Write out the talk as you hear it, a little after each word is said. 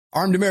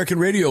Armed American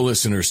Radio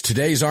listeners,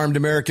 today's Armed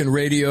American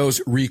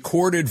Radio's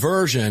recorded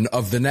version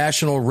of the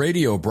national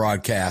radio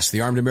broadcast,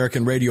 the Armed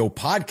American Radio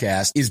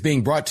podcast, is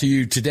being brought to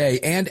you today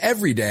and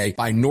every day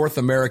by North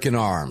American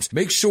Arms.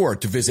 Make sure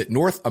to visit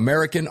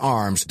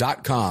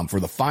NorthAmericanArms.com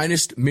for the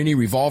finest mini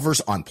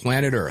revolvers on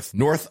planet Earth.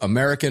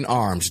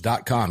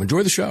 NorthAmericanArms.com.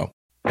 Enjoy the show.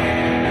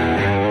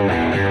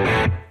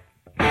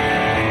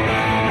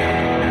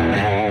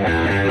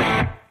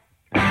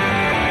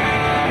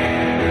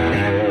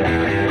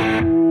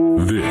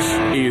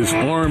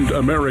 Armed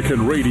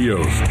American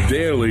Radio's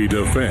Daily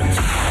Defense.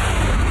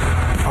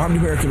 Armed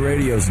American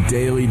Radio's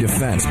Daily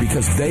Defense.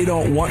 Because they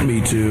don't want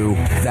me to,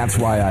 that's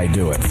why I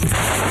do it.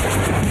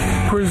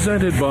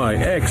 Presented by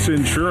X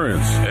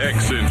Insurance.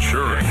 X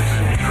Insurance.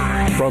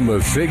 From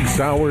the Sig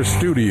Sauer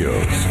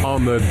Studios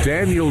on the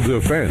Daniel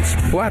Defense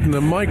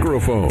Platinum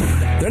Microphone.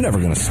 They're never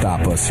going to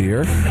stop us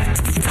here.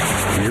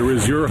 Here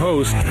is your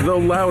host, the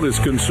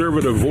loudest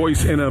conservative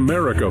voice in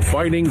America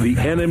fighting the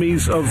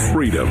enemies of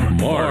freedom,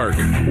 Mark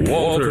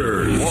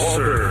Walters.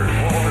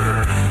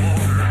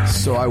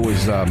 So I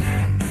was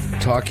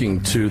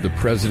talking to the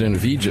president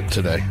of Egypt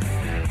today,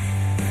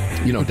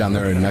 you know, down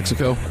there in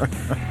Mexico.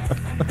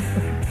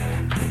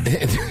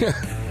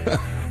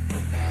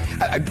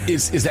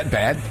 Is that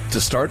bad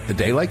to start the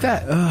day like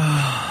that?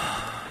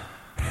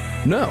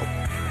 No,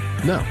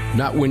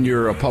 not when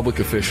you're a public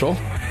official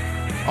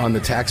on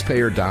the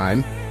taxpayer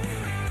dime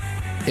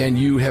and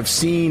you have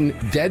seen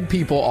dead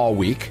people all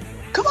week.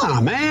 Come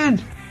on,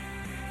 man.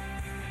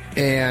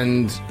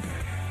 And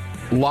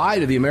lie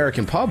to the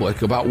American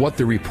public about what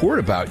the report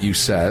about you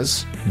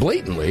says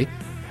blatantly.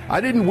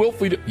 I didn't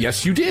willfully.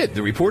 Yes, you did.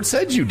 The report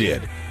said you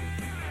did.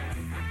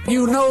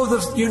 You know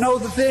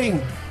the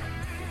thing.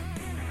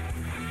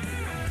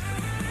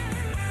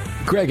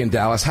 Greg in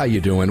Dallas, how you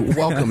doing?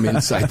 Welcome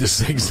inside the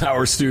 6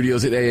 Hour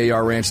Studios at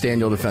AAR Ranch.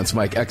 Daniel Defense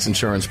Mike, X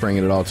Insurance,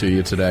 bringing it all to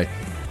you today.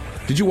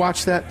 Did you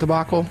watch that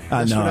debacle?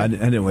 No, I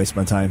didn't waste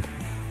my time.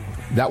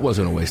 That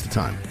wasn't a waste of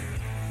time.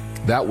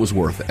 That was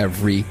worth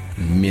every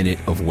minute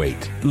of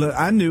wait. Look,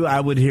 I knew I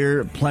would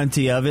hear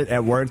plenty of it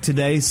at work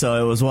today,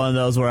 so it was one of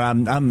those where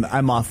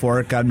I'm off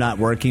work. I'm not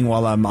working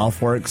while I'm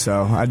off work,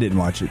 so I didn't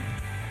watch it.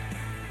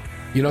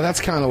 You know,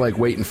 that's kind of like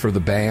waiting for the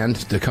band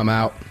to come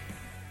out,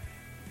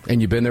 and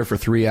you've been there for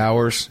 3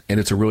 hours, and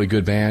it's a really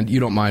good band.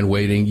 You don't mind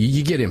waiting.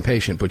 You get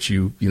impatient, but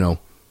you know,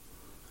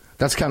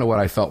 that's kind of what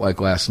I felt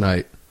like last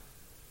night,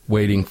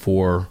 waiting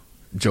for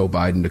Joe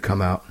Biden to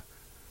come out.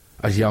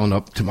 I was yelling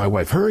up to my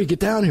wife, hurry, get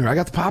down here. I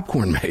got the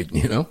popcorn made,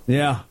 you know?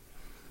 Yeah.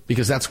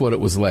 Because that's what it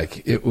was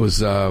like. It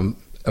was a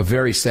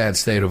very sad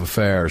state of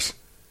affairs.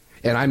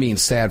 And I mean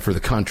sad for the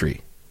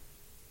country.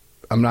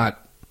 I'm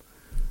not,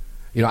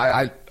 you know,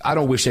 I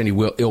don't wish any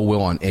ill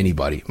will on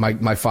anybody.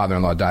 My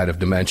father-in-law died of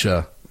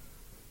dementia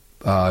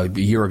a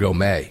year ago,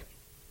 May.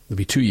 It'll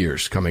be 2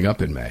 years coming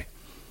up in May.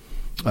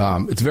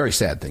 It's a very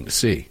sad thing to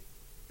see.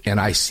 And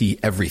I see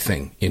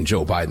everything in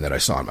Joe Biden that I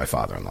saw in my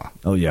father-in-law.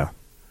 Oh, yeah.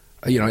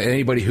 You know,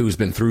 anybody who's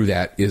been through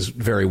that is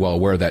very well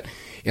aware of that.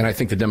 And I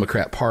think the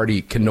Democrat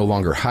Party can no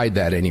longer hide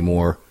that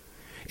anymore.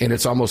 And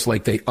it's almost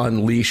like they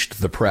unleashed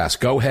the press.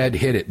 Go ahead,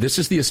 hit it. This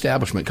is the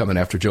establishment coming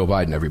after Joe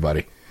Biden,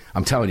 everybody.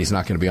 I'm telling you, he's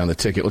not going to be on the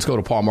ticket. Let's go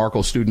to Paul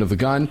Markel, student of the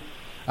gun,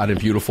 out in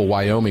beautiful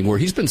Wyoming, where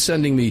he's been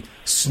sending me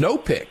snow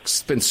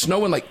pics. It's been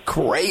snowing like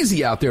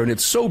crazy out there, and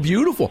it's so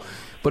beautiful.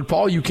 But,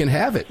 Paul, you can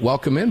have it.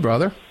 Welcome in,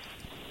 brother.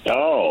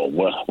 Oh,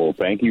 well,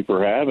 thank you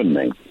for having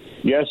me.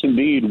 Yes,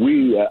 indeed.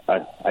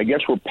 I guess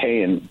we're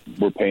paying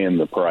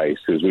the price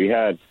because we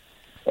had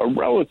a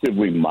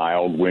relatively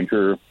mild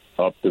winter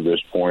up to this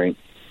point,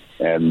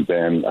 and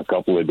then a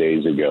couple of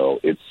days ago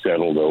it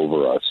settled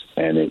over us,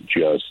 and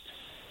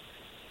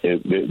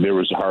there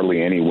was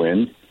hardly any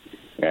wind,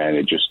 and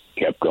it just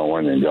kept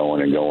going and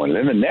going and going. And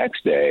then the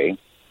next day,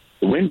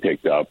 the wind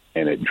picked up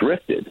and it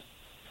drifted,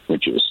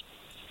 which is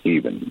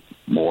even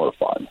more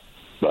fun.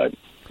 But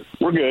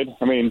we're good.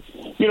 I mean,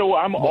 you know,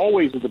 I'm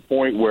always at the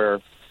point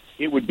where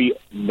it would be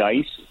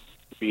nice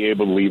to be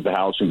able to leave the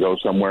house and go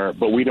somewhere,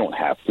 but we don't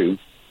have to.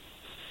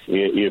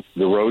 If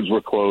the roads were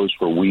closed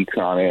for weeks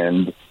on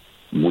end,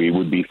 we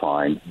would be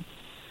fine.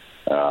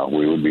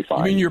 We would be fine.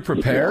 You mean you're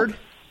prepared?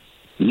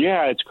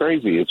 Yeah, it's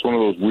crazy. It's one of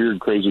those weird,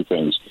 crazy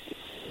things.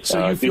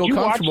 So you feel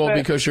comfortable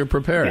because you're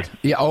prepared.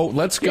 Yeah. Oh,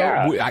 let's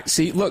go. Yeah.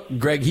 See, look,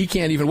 Greg, he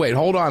can't even wait.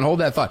 Hold on. Hold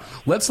that thought.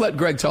 Let's let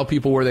Greg tell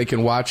people where they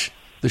can watch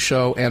the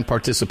show and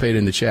participate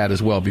in the chat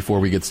as well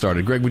before we get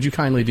started. Greg, would you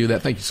kindly do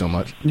that? Thank you so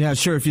much. Yeah,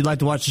 sure. If you'd like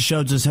to watch the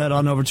show, just head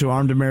on over to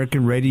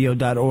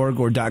armedamericanradio.org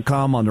or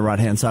 .com. On the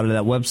right-hand side of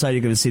that website,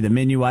 you're going to see the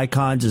menu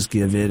icon. Just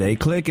give it a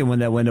click, and when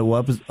that window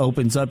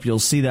opens up, you'll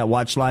see that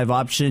watch live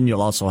option.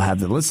 You'll also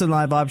have the listen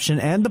live option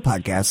and the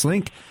podcast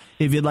link.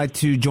 If you'd like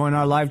to join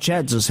our live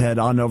chat, just head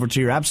on over to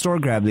your app store,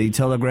 grab the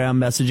Telegram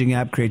messaging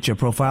app, create your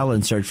profile,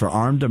 and search for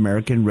Armed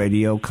American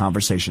Radio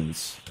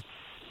Conversations.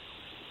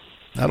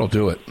 That'll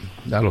do it.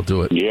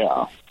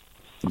 Yeah.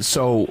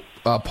 So,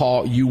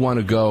 Paul, you want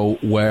to go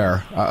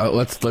where?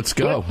 Let's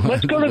go.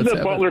 Let's go to the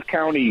Butler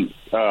County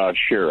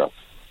sheriff.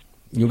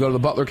 You go to the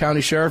Butler County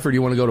Sheriff, or do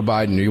you want to go to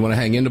Biden? Or you want to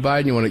hang into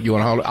Biden? You want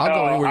to hold? I'll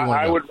go anywhere you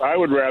want to go. I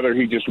would rather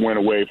he just went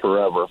away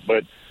forever.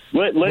 But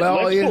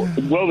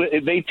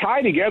they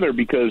tie together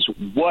because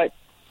what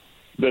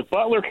the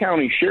Butler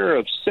County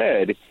Sheriff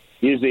said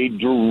is a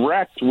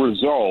direct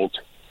result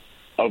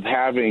of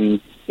having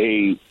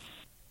a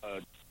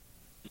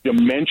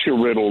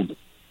dementia-riddled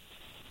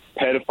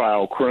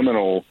pedophile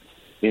criminal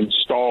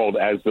installed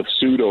as the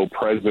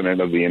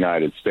pseudo-president of the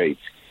United States.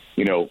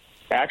 You know,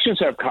 actions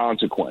have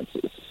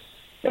consequences.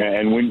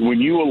 And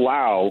when you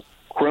allow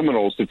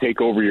criminals to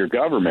take over your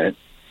government,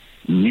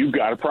 you've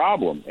got a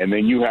problem. And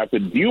then you have to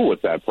deal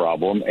with that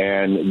problem.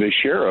 And the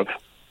sheriff,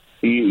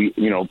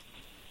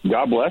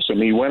 God bless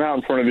him, he went out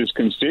in front of his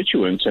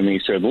constituents and he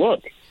said,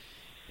 look,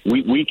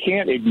 we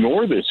can't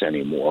ignore this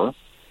anymore.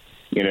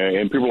 You know,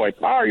 and people are like,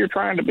 oh, you're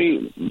trying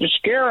to just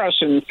scare us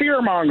and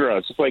fearmonger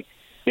us. It's like,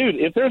 dude,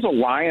 if there's a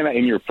lion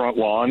in your front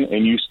lawn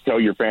and you tell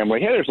your family,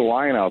 hey, there's a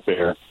lion out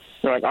there,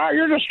 they're like, oh,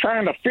 you're just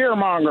trying to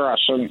fearmonger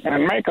us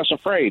and make us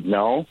afraid.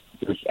 No,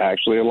 there's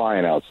actually a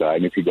lion outside,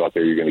 and if you go out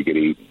there, you're going to get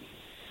eaten.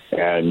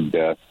 And,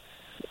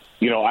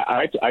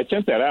 I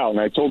sent that out, and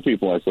I told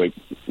people, I was like,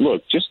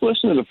 look, just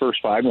listen to the first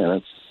 5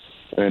 minutes,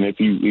 and if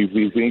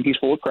you think he's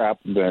full of crap,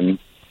 then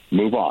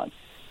move on.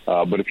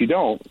 But if you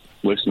don't,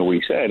 listen to what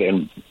he said.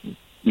 And,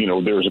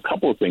 there's a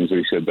couple of things that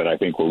he said that I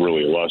think were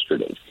really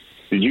illustrative.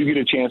 Did you get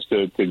a chance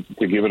to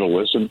give it a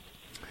listen?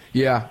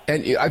 Yeah,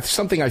 and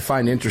something I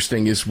find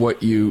interesting is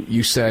what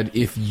you said.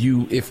 Did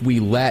we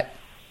let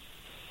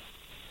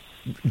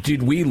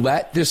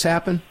this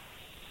happen?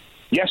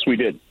 Yes, we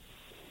did.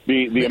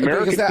 The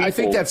American people. I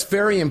think that's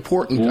very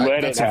important.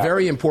 That's a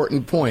very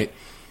important point.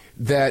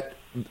 That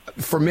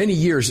for many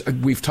years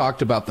we've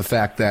talked about the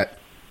fact that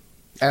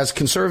as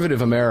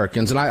conservative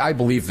Americans, and I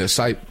believe this.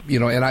 I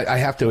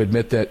have to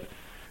admit that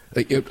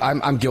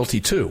I'm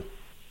guilty too.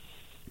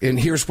 And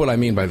here's what I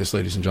mean by this,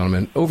 ladies and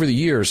gentlemen. Over the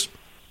years,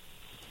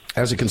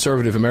 as a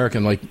conservative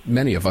American, like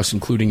many of us,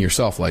 including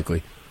yourself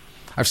likely,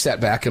 I've sat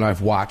back and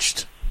I've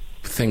watched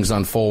things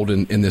unfold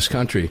in this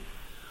country,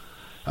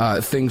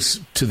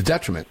 things to the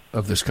detriment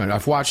of this country.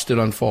 I've watched it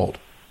unfold.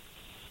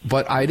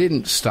 But I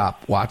didn't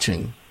stop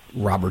watching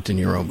Robert De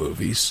Niro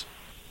movies.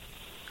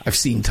 I've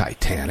seen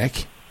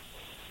Titanic.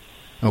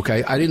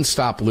 Okay, I didn't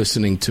stop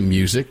listening to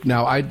music.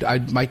 Now,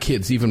 my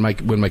kids, when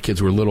my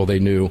kids were little, they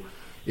knew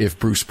if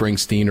Bruce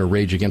Springsteen or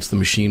Rage Against the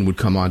Machine would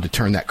come on to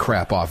turn that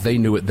crap off. They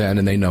knew it then,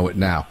 and they know it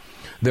now.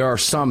 There are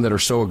some that are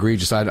so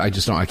egregious, I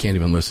can't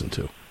even listen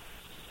to.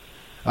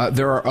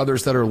 There are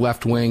others that are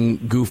left-wing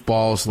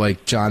goofballs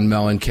like John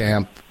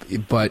Mellencamp,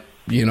 but,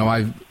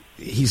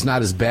 he's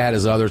not as bad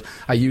as others.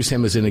 I use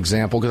him as an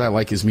example because I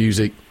like his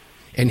music,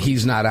 and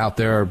he's not out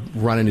there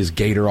running his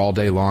gator all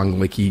day long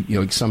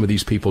like some of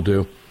these people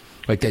do.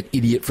 Like that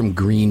idiot from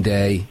Green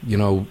Day,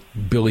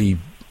 Billy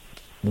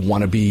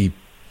wannabe,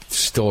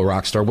 still a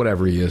rock star,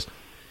 whatever he is.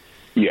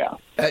 Yeah.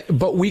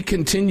 But we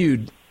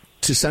continued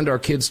to send our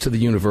kids to the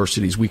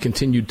universities. We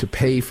continued to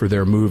pay for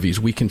their movies.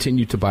 We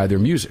continued to buy their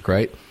music,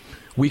 right?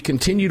 We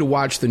continue to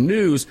watch the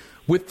news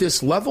with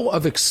this level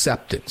of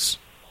acceptance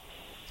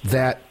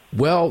that,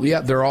 well,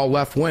 yeah, they're all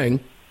left-wing.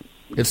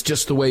 It's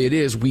just the way it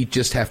is. We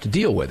just have to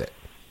deal with it.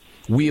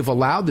 We have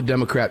allowed the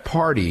Democrat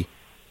Party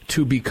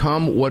to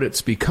become what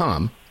it's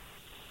become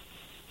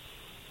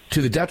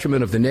to the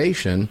detriment of the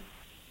nation.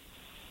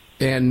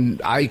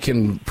 And I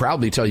can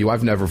proudly tell you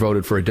I've never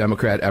voted for a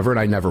Democrat ever, and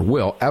I never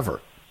will,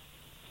 ever.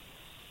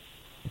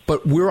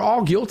 But we're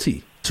all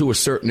guilty to a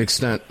certain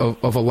extent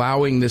of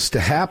allowing this to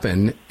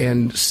happen,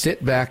 and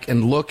sit back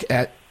and look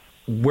at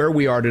where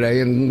we are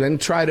today and then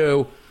try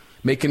to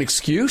make an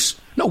excuse.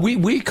 No,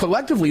 we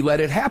collectively let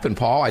it happen,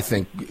 Paul, I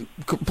think.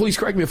 Please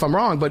correct me if I'm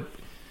wrong, but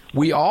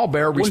we all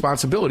bear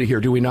responsibility here,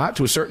 do we not,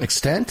 to a certain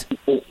extent?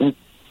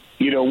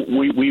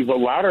 We've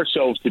allowed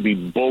ourselves to be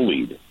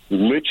bullied,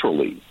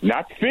 literally,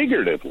 not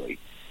figuratively.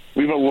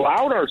 We've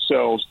allowed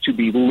ourselves to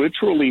be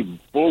literally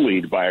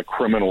bullied by a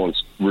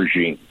criminalist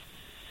regime.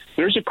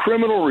 There's a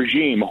criminal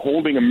regime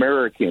holding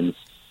Americans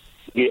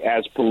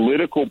as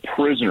political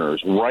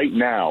prisoners right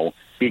now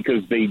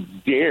because they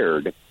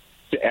dared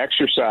to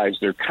exercise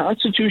their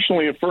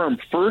constitutionally affirmed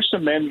First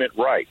Amendment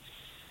right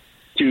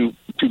to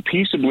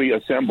peaceably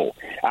assemble.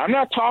 I'm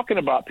not talking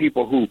about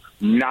people who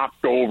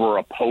knocked over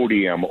a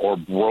podium or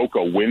broke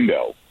a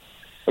window.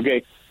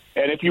 Okay?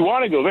 And if you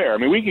want to go there, I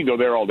mean, we can go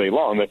there all day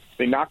long.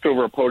 They knocked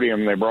over a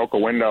podium and they broke a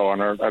window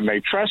and they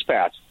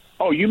trespassed.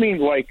 Oh, you mean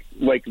like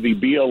the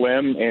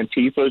BLM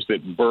Antifas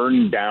that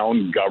burned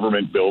down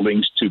government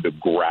buildings to the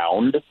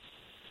ground?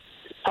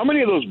 How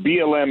many of those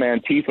BLM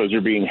Antifas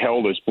are being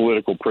held as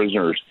political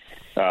prisoners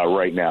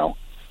right now?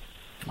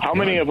 How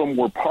many of them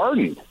were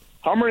pardoned?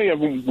 How many of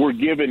them were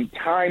given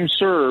time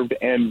served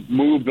and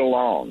moved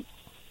along?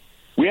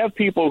 We have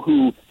people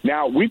who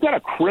now we've got a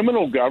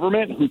criminal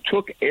government who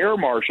took air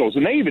marshals,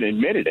 and they even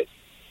admitted it.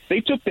 They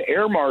took the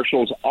air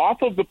marshals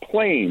off of the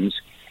planes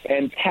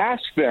and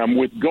tasked them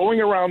with going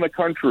around the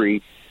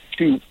country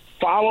to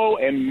follow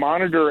and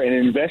monitor and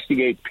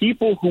investigate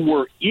people who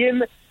were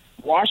in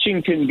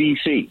Washington,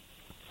 D.C.,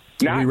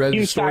 not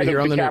inside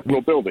of the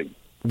Capitol building.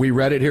 We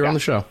read it here on the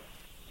show.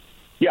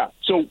 Yeah,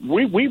 so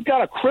we've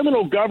got a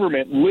criminal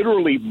government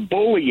literally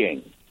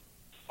bullying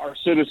our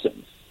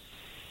citizens.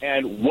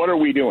 And what are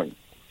we doing?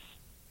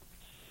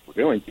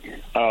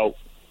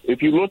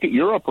 If you look at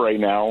Europe right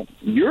now,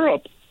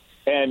 Europe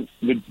and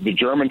the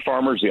German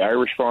farmers, the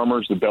Irish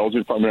farmers, the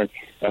Belgian farmers,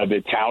 the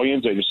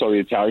Italians, I just saw the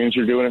Italians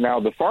are doing it now.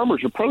 The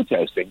farmers are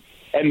protesting,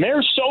 and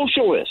they're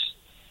socialists.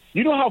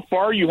 You know how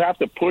far you have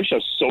to push a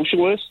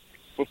socialist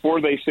before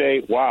they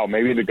say, wow,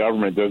 maybe the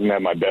government doesn't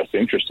have my best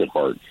interest at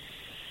heart.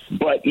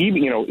 But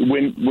even,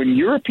 when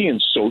European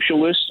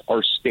socialists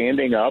are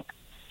standing up,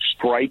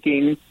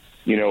 striking,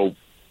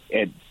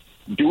 and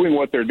doing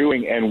what they're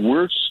doing, and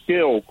we're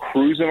still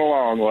cruising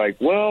along like,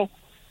 well,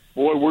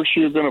 boy, we're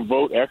sure going to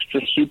vote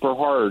extra super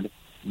hard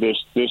this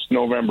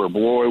November.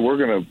 Boy, we're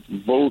going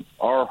to vote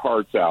our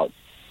hearts out.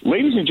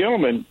 Ladies and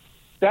gentlemen,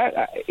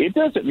 that it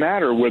doesn't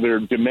matter whether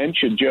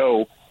Dementia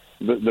Joe,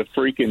 the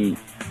freaking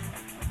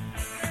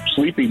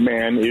sleepy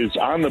man, is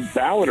on the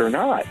ballot or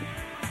not.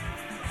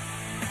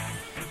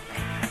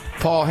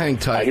 Paul, hang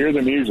tight. I hear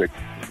the music.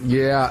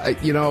 Yeah,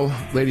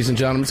 ladies and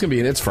gentlemen,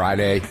 it's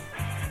Friday.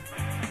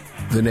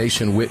 The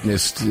nation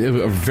witnessed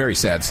a very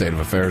sad state of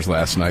affairs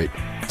last night.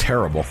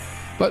 Terrible.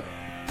 But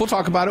we'll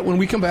talk about it when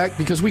we come back,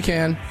 because we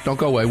can. Don't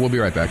go away. We'll be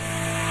right back.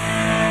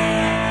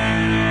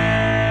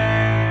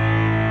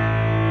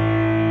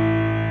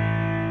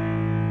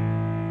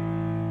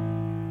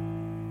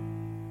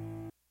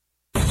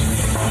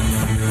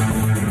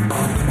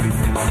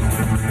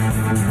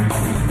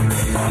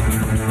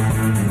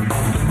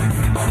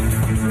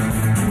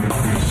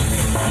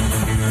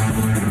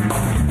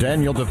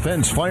 Daniel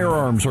Defense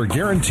firearms are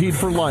guaranteed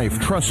for life,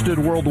 trusted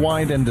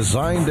worldwide, and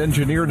designed,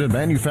 engineered, and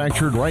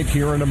manufactured right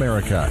here in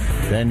America.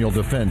 Daniel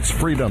Defense,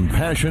 freedom,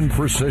 passion,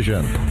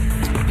 precision.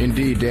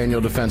 Indeed,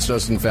 Daniel Defense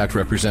does, in fact,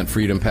 represent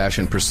freedom,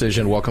 passion,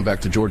 precision. Welcome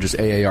back to Georgia's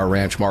AAR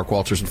Ranch. Mark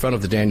Walters in front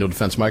of the Daniel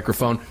Defense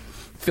microphone,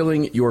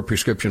 filling your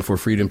prescription for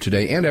freedom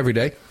today and every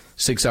day.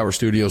 6 Hour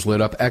Studios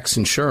lit up. X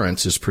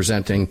Insurance is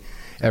presenting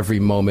every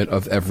moment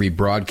of every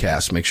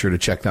broadcast. Make sure to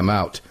check them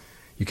out.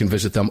 You can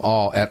visit them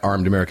all at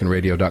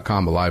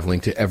armedamericanradio.com, a live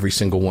link to every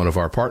single one of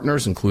our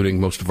partners,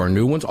 including most of our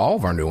new ones, all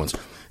of our new ones.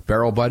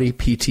 Barrel Buddy,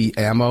 PT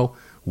Ammo,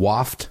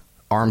 Waft,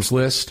 Arms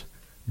List,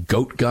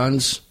 Goat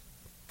Guns.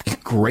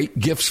 Great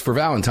gifts for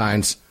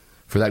Valentine's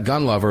for that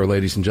gun lover,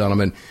 ladies and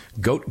gentlemen.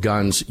 Goat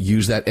Guns.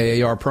 Use that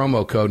AAR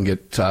promo code and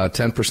get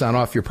 10%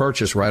 off your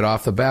purchase right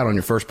off the bat on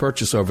your first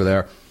purchase over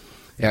there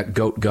at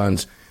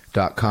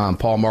goatguns.com.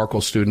 Paul Markel,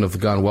 student of the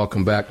gun,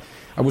 welcome back.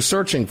 I was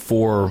searching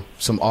for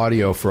some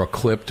audio for a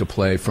clip to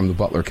play from the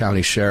Butler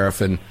County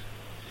Sheriff, and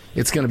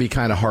it's going to be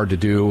kind of hard to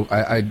do,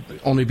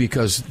 only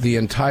because the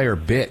entire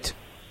bit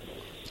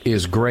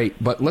is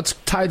great. But let's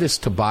tie this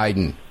to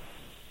Biden,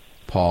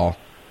 Paul,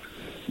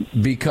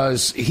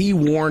 because he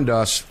warned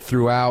us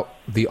throughout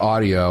the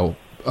audio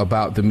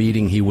about the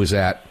meeting he was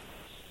at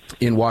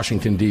in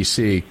Washington,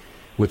 D.C.,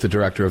 with the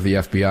director of the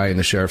FBI and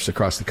the sheriffs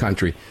across the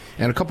country.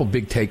 And a couple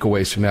big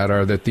takeaways from that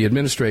are that the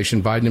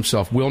administration, Biden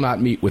himself, will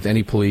not meet with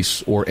any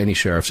police or any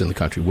sheriffs in the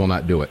country, will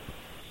not do it.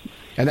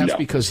 And that's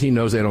because he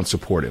knows they don't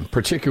support him,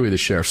 particularly the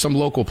sheriffs. Some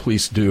local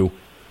police do,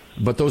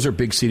 but those are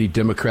big city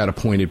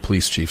Democrat-appointed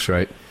police chiefs,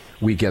 right?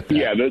 We get that.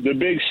 Yeah, the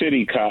big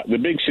city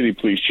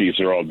police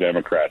chiefs are all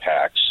Democrat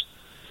hacks.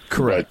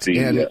 Correct.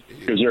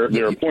 Because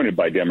they're appointed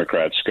by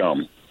Democrat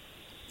scum.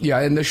 Yeah,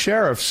 and the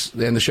sheriffs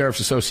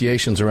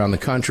associations around the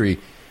country,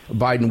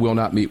 Biden will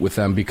not meet with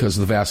them because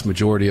the vast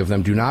majority of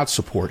them do not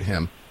support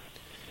him.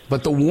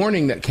 But the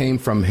warning that came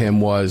from him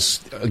was,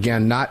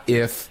 again, not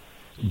if,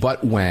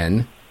 but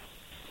when.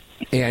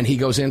 And he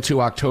goes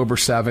into October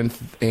 7th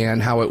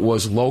and how it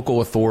was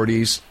local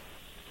authorities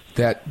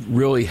that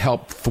really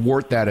helped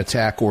thwart that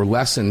attack or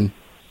lessen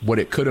what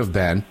it could have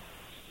been.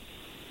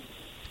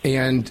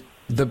 And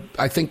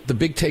I think the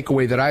big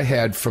takeaway that I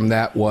had from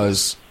that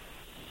was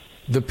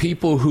the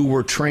people who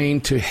were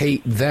trained to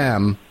hate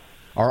them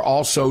are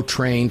also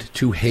trained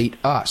to hate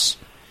us.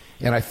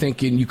 And I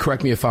think, and you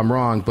correct me if I'm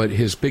wrong, but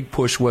his big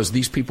push was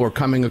these people are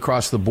coming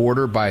across the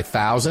border by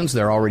thousands.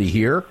 They're already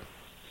here.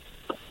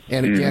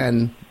 And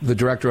again, the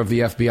director of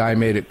the FBI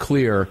made it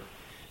clear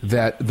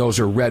that those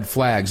are red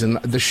flags. And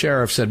the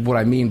sheriff said, what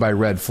I mean by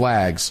red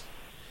flags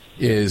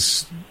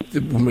is,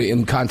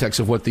 in context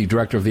of what the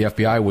director of the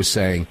FBI was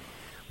saying,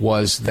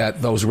 was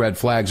that those red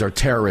flags are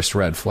terrorist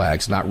red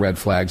flags, not red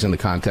flags in the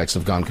context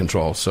of gun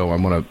control. So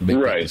I'm going to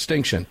make that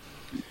distinction.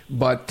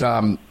 But,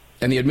 and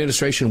the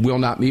administration will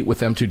not meet with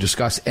them to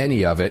discuss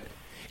any of it.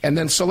 And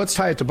then, so let's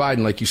tie it to Biden.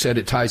 Like you said,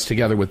 it ties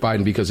together with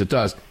Biden because it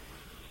does.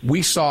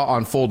 We saw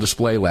on full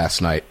display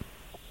last night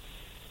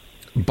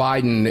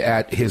Biden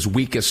at his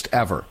weakest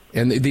ever.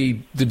 And the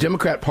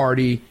Democrat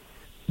Party,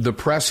 the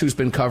press who's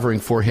been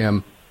covering for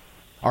him,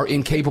 are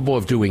incapable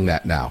of doing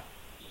that now.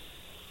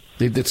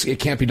 It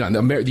can't be done.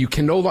 You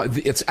can no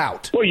longer, it's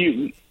out. Well,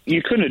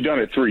 you couldn't have done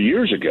it 3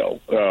 years ago.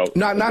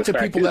 Not to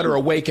people that are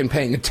awake and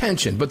paying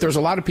attention, but there's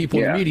a lot of people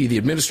in the media. The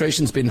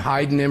administration's been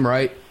hiding him,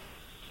 right?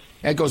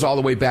 And it goes all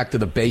the way back to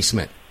the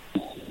basement.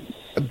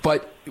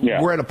 But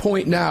we're at a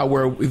point now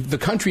where the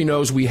country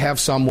knows we have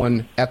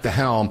someone at the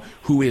helm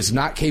who is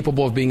not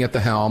capable of being at the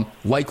helm,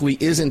 likely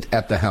isn't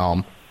at the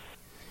helm.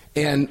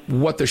 And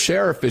what the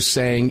sheriff is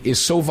saying is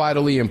so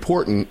vitally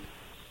important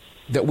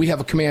that we have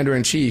a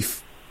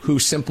commander-in-chief who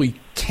simply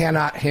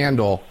cannot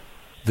handle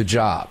the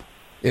job.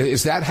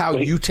 Is that how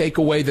you take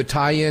away the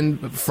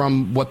tie-in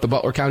from what the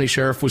Butler County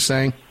Sheriff was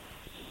saying?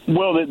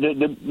 Well,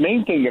 the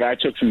main thing that I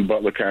took from the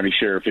Butler County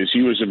Sheriff is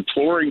he was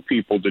imploring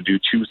people to do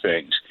two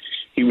things.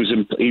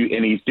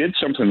 He did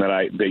something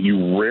that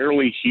you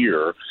rarely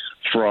hear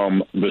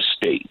from the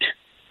state.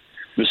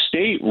 The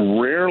state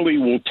rarely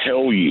will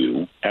tell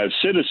you, as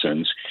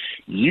citizens,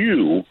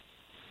 you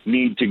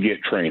need to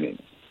get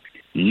training.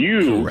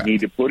 You Correct.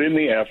 need to put in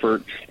the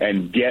effort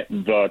and get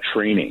the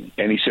training.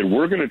 And he said,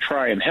 we're going to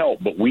try and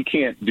help, but we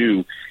can't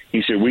do,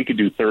 he said, we could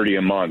do 30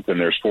 a month, and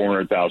there's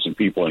 400,000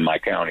 people in my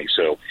county,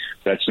 so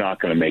that's not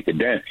going to make a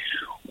dent.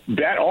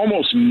 That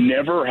almost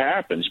never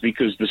happens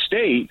because the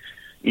state,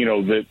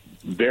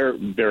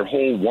 their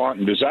whole want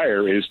and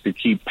desire is to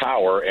keep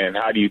power. And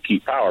how do you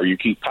keep power? You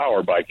keep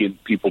power by getting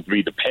people to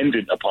be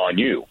dependent upon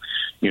you.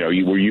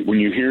 When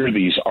you hear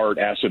these Art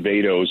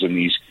Acevedos and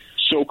these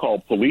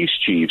so-called police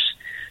chiefs,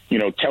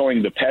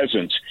 telling the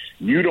peasants,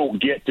 you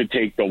don't get to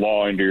take the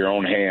law into your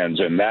own hands,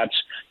 and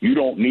you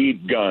don't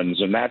need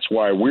guns, and that's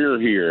why we're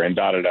here, and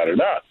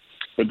da-da-da-da-da.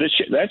 But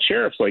that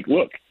sheriff's like,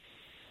 look,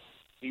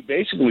 he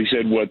basically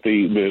said what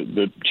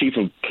the chief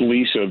of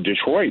police of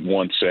Detroit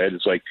once said.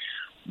 It's like,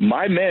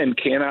 my men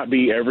cannot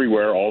be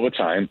everywhere all the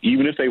time,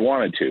 even if they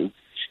wanted to.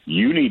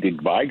 You need to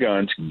buy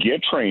guns,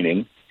 get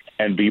training,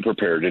 and be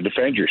prepared to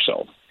defend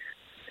yourself.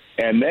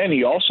 And then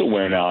he also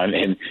went on,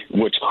 and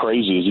what's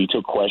crazy is he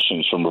took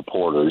questions from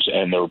reporters,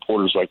 and the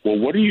reporters like, well,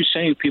 what are you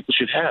saying people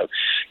should have?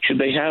 Should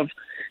they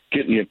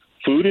get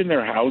food in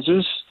their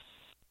houses?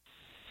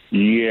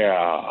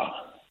 Yeah.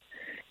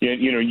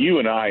 You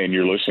and I and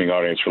your listening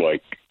audience were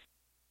like,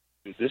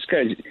 this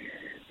guy's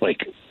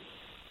like,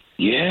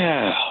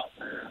 yeah,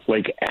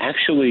 like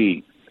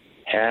actually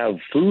have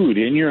food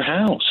in your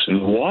house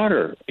and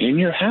water in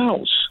your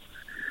house.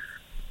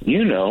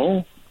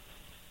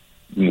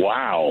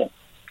 Wow.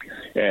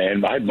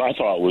 And my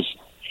thought was,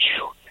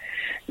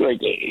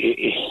 like,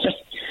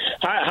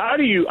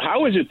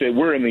 how is it that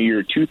we're in the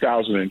year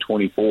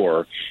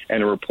 2024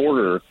 and a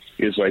reporter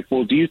is like,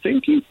 well, do you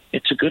think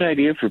it's a good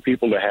idea for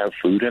people to have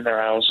food in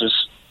their houses?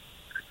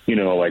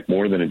 Like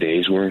more than a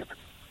day's worth?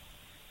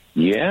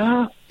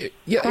 Yeah.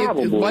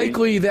 Probably.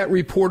 Likely that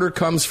reporter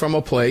comes from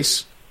a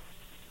place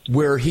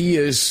where he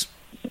is,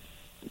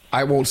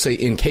 I won't say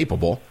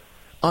incapable,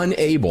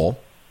 unable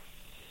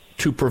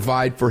to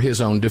provide for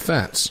his own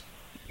defense.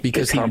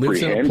 Because he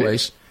lives in a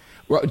place,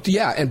 well,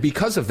 yeah, and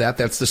because of that,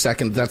 that's the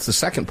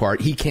second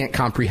part. He can't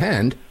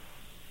comprehend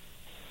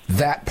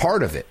that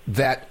part of it.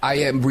 That I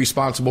am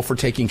responsible for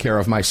taking care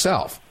of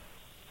myself.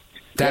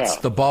 That's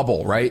the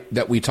bubble, right?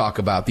 That we talk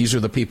about. These are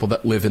the people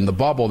that live in the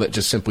bubble that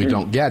just simply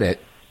don't get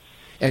it.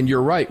 And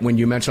you're right when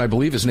you mentioned, I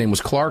believe his name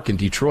was Clark in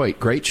Detroit.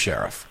 Great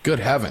sheriff. Good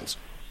heavens,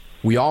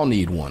 we all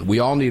need one. We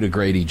all need a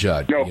Grady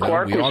Judd. No,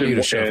 Clark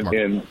was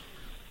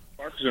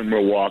in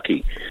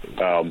Milwaukee.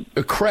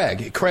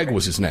 Craig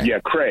was his name. Yeah,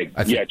 Craig.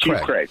 Yeah, Chief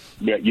Craig.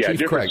 Yeah, Chief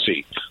different Craig.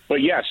 seat.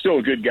 But yeah, still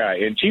a good guy.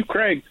 And Chief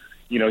Craig,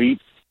 he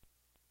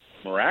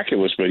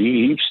miraculous, but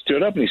he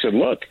stood up and he said,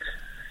 "Look,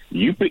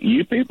 you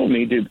people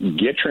need to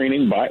get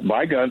training,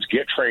 buy guns,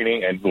 get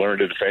training, and learn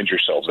to defend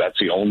yourselves. That's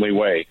the only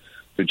way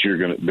that we're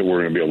going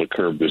to be able to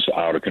curb this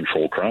out of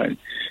control crime."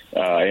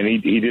 And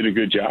he did a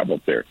good job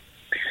up there.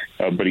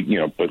 But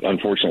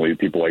unfortunately,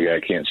 people like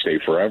that can't stay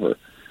forever.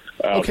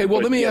 Okay, well,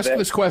 let me ask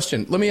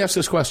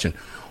this question.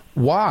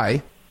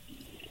 Why,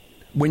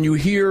 when you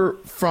hear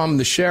from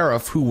the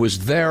sheriff who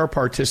was there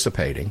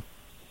participating,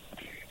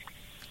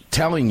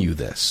 telling you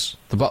this,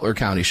 the Butler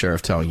County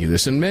Sheriff telling you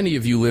this, and many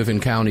of you live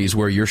in counties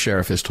where your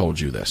sheriff has told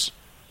you this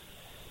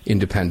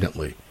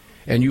independently,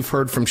 and you've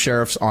heard from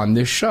sheriffs on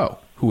this show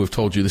who have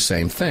told you the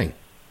same thing,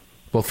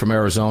 both from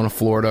Arizona,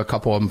 Florida, a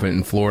couple of them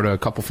in Florida, a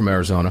couple from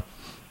Arizona,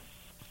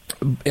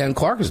 and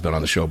Clark has been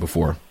on the show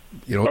before.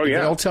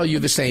 They'll tell you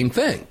the same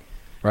thing.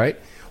 Right?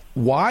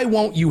 Why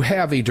won't you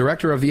have a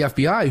director of the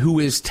FBI who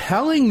is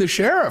telling the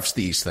sheriffs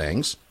these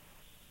things,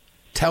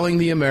 telling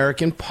the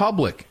American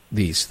public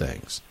these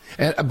things?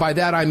 And by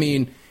that, I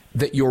mean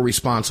that you're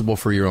responsible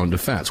for your own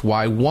defense.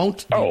 Why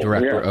won't the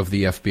director of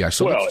the FBI?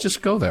 So let's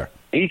just go there.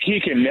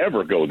 He can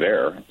never go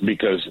there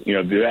because,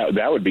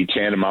 that would be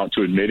tantamount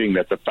to admitting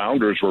that the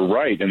founders were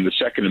right and the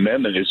Second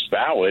Amendment is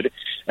valid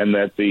and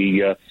that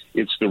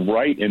it's the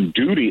right and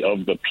duty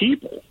of the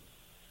people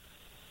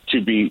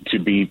to be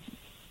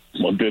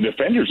the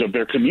defenders of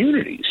their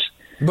communities.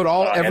 But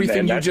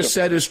everything you just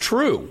said is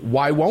true.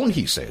 Why won't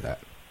he say that?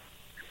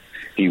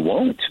 He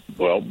won't.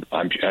 Well,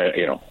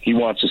 he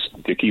wants us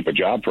to keep a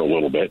job for a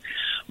little bit.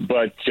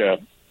 But,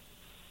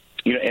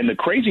 and the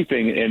crazy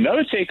thing,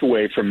 another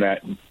takeaway from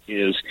that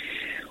is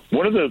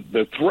one of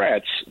the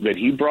threats that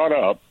he brought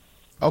up.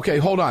 Okay,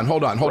 hold on.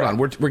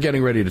 We're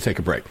getting ready to take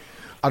a break.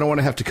 I don't want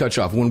to have to cut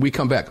you off. When we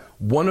come back,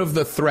 one of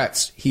the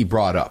threats he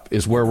brought up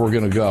is where we're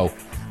going to go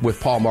with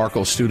Paul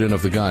Markel, student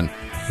of the gun,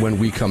 when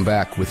we come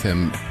back with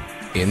him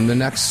in the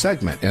next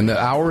segment. And the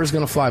hour is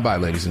going to fly by,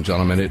 ladies and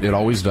gentlemen. It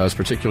always does,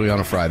 particularly on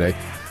a Friday.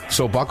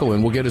 So buckle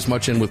in. We'll get as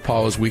much in with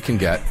Paul as we can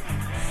get.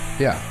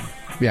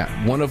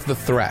 Yeah, one of the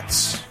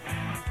threats.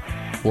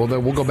 Well,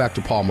 then we'll go back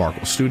to Paul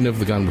Markel, student of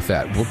the gun, with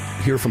that. We'll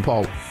hear from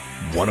Paul,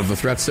 one of the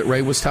threats that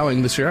Ray was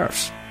telling the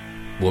sheriffs.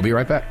 We'll be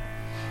right back.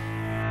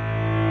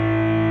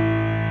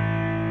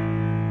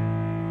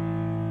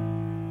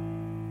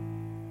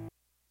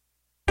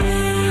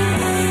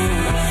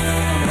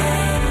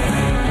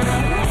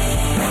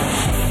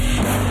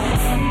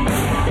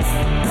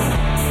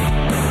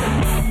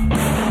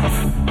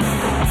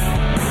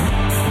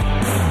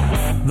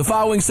 The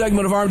following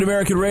segment of Armed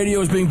American Radio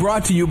is being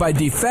brought to you by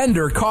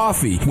Defender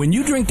Coffee. When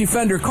you drink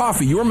Defender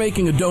Coffee, you're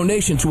making a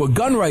donation to a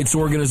gun rights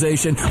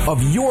organization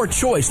of your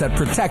choice that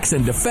protects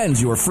and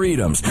defends your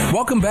freedoms.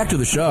 Welcome back to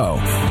the show.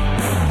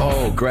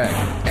 Oh, Greg,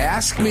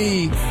 ask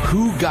me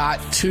who got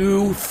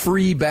 2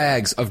 free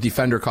bags of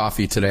Defender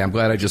Coffee today. I'm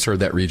glad I just heard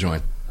that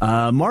rejoin.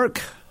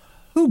 Mark,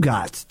 who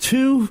got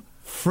 2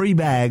 free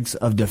bags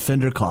of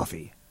Defender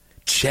Coffee?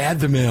 Chad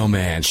the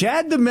mailman.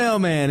 Chad the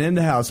mailman in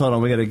the house. Hold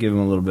on, we got to give him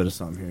a little bit of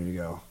something. Here you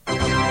go.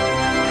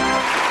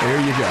 There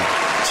you go.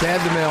 Chad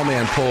the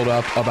mailman pulled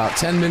up about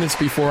 10 minutes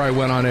before I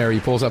went on air. He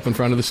pulls up in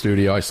front of the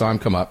studio. I saw him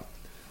come up,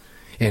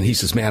 and he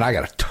says, man, I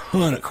got a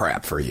ton of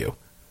crap for you.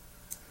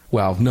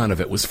 Well, none of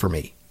it was for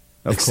me,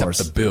 except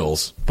the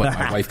bills. But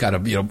my wife got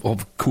all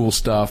cool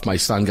stuff. My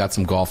son got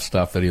some golf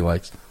stuff that he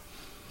likes.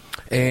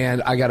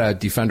 And I got a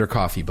Defender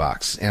Coffee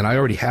box, and I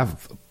already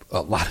have a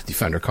lot of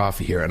Defender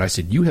Coffee here. And I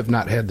said, you have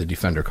not had the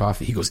Defender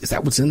Coffee. He goes, is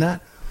that what's in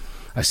that?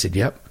 I said,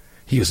 yep.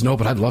 He goes, no,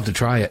 but I'd love to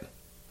try it.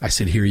 I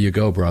said, here you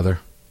go, brother.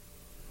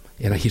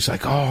 And he's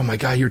like, oh, my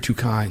God, you're too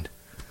kind.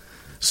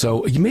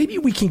 So maybe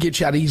we can get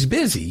Chad. He's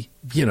busy,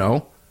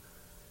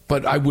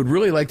 but I would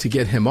really like to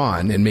get him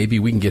on, and maybe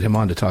we can get him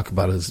on to talk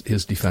about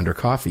his Defender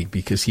Coffee,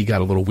 because he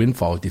got a little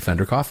windfall of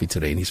Defender Coffee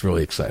today, and he's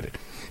really excited.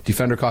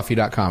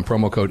 DefenderCoffee.com,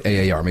 promo code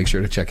AAR. Make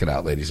sure to check it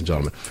out, ladies and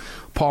gentlemen.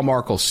 Paul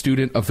Markel,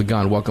 student of the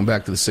gun. Welcome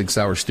back to the 6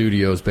 Hour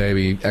Studios,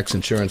 baby. X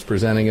Insurance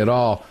presenting it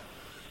all.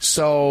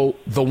 So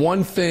the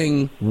one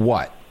thing,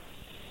 what?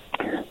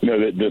 No,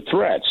 the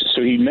threats.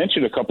 So he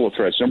mentioned a couple of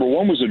threats. Number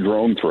one was a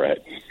drone threat,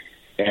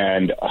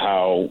 and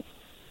how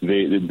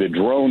the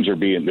drones they're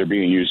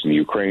being used in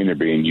Ukraine, they're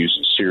being used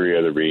in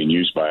Syria, they're being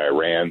used by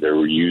Iran, they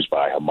were used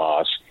by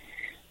Hamas.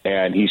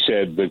 And he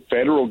said the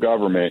federal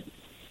government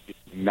is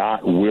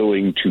not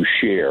willing to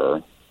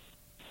share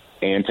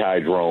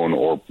anti-drone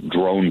or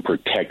drone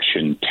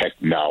protection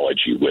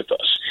technology with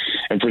us.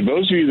 And for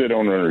those of you that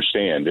don't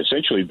understand,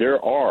 essentially there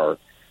are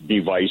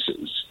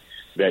devices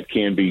that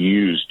can be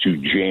used to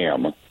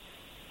jam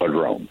a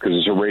drone, because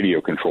it's a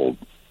radio-controlled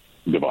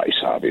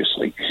device,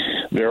 obviously.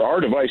 There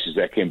are devices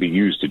that can be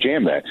used to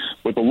jam that,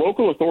 but the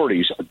local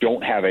authorities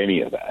don't have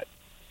any of that.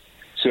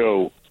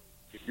 So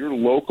if you're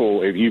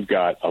local, if you've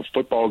got a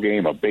football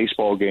game, a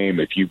baseball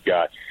game, if you've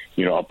got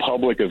a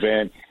public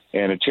event,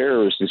 and a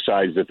terrorist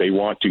decides that they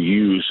want to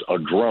use a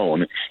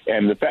drone,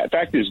 and the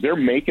fact is they're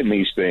making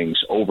these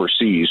things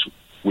overseas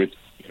with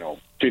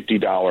 $50,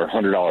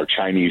 $100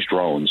 Chinese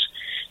drones.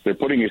 They're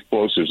putting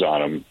explosives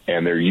on them,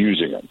 and they're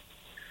using them,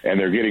 and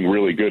they're getting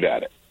really good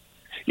at it.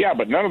 Yeah,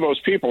 but none of those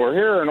people are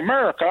here in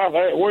America.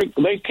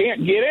 They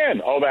can't get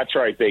in. Oh, that's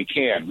right, they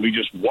can. We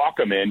just walk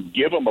them in,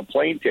 give them a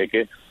plane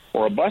ticket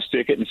or a bus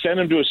ticket, and send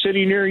them to a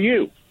city near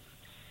you.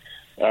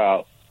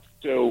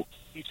 So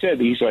he said,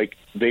 he's like,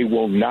 they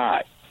will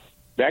not.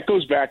 That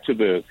goes back to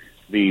the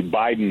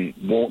Biden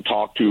won't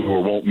talk to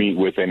or won't meet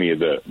with any of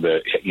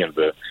the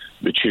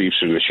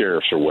chiefs or the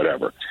sheriffs or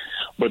whatever.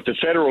 But the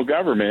federal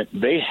government,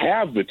 they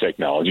have the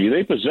technology,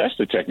 they possess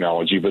the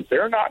technology, but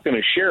they're not going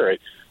to share it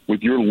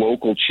with your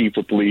local chief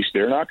of police.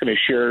 They're not going to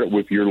share it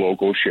with your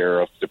local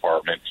sheriff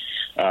department.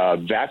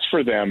 That's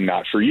for them,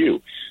 not for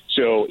you.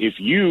 So if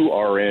you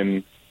are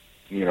in,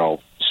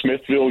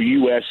 Smithville,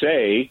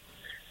 USA,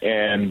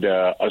 and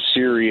a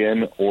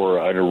Syrian or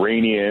an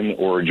Iranian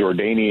or a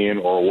Jordanian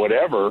or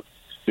whatever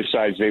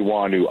decides they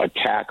want to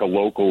attack a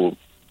local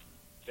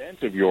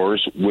event of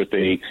yours with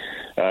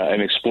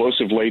an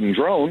explosive-laden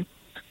drone,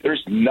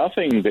 there's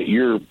nothing that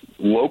your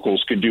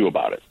locals can do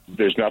about it.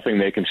 There's nothing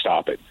they can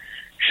stop it,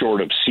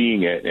 short of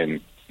seeing it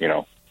and,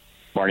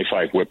 Barney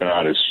Fife whipping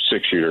out his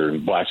 6-shooter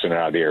and blasting it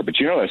out of the air. But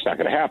that's not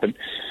going to happen.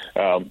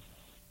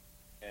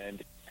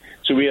 And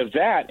so we have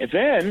that. And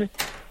then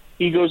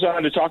he goes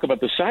on to talk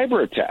about the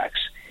cyber attacks.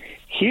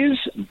 His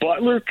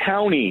Butler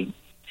County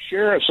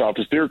Sheriff's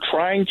Office, they're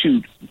trying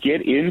to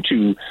get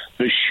into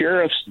the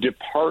Sheriff's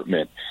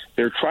Department.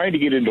 They're trying to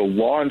get into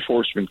law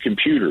enforcement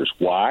computers.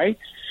 Why?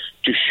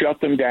 To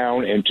shut them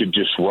down and to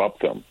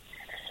disrupt them.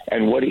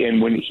 And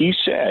when he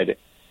said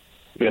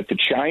that the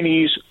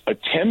Chinese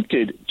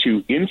attempted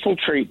to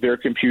infiltrate their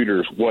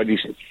computers,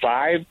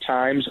 5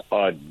 times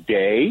a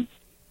day?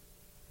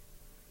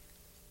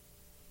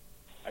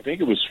 I think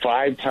it was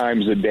 5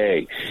 times a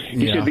day.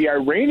 He said the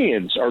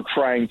Iranians are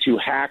trying to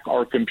hack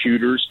our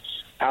computers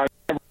on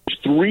average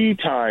 3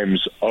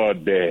 times a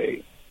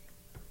day.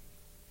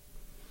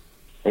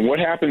 And what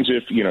happens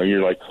if,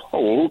 you're like,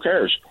 oh, well, who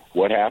cares?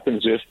 What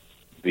happens if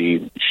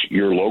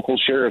your local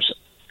sheriff's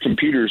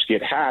computers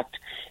get hacked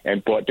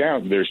and put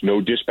down? There's no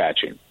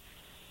dispatching.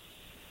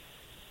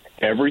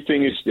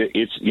 Everything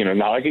it's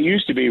not like it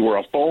used to be where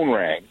a phone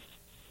rang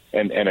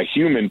and a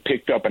human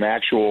picked up an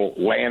actual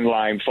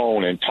landline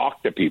phone and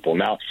talked to people.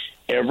 Now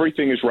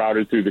everything is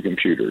routed through the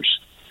computers.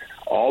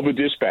 All the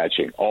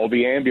dispatching, all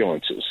the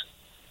ambulances,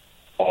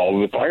 all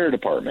of the fire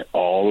department,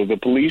 all of the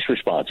police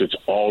response, it's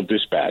all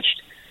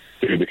dispatched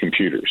through the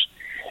computers.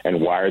 And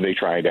why are they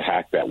trying to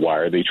hack that? Why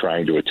are they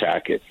trying to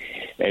attack it?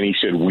 And he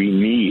said, we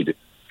need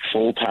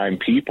full-time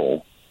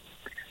people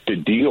to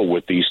deal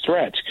with these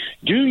threats.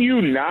 Do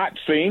you not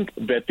think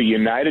that the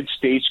United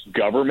States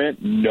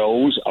government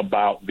knows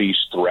about these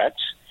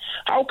threats?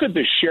 How could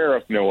the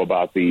sheriff know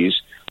about these?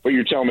 But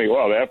you're telling me,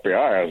 well, the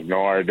FBI has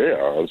no idea.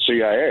 The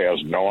CIA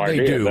has no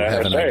idea. They do the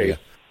have an idea.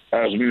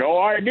 Has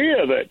no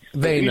idea that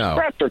these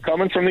threats are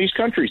coming from these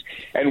countries.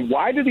 And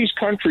why do these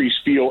countries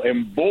feel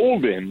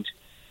emboldened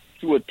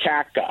to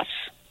attack us?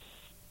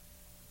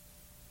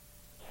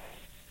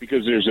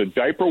 Because there's a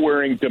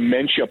diaper-wearing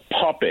dementia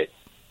puppet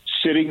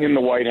sitting in the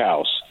White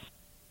House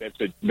that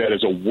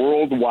is a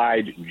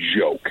worldwide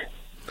joke.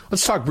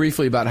 Let's talk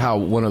briefly about how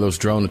one of those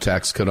drone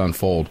attacks could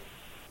unfold.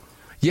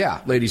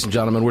 Yeah, ladies and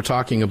gentlemen, we're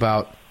talking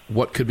about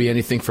what could be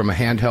anything from a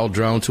handheld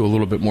drone to a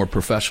little bit more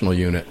professional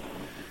unit,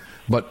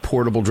 but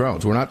portable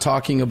drones. We're not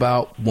talking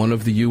about one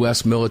of the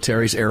U.S.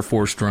 military's Air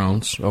Force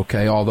drones,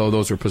 okay, although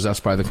those are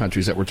possessed by the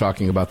countries that we're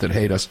talking about that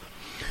hate us.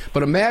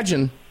 But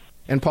imagine,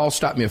 and Paul,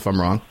 stop me if I'm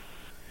wrong,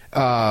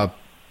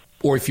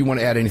 or if you want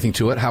to add anything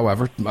to it.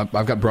 However,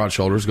 I've got broad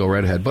shoulders, go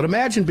right ahead. But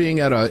imagine being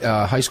at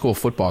a high school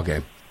football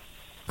game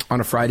on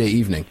a Friday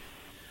evening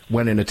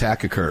when an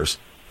attack occurs.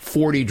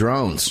 40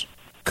 drones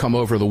come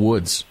over the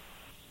woods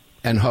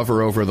and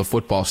hover over the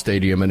football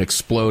stadium and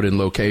explode in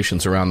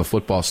locations around the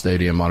football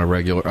stadium on a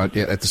regular, at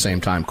the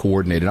same time,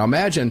 coordinated. Now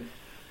imagine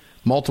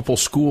multiple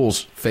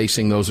schools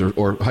facing those,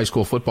 or high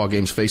school football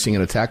games facing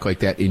an attack like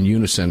that in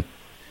unison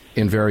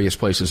in various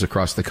places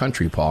across the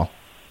country, Paul.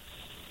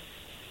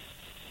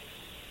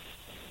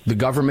 The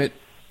government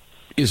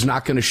is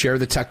not going to share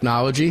the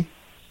technology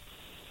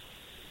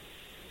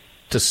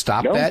to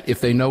stop that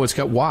if they know it's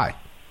got. Why?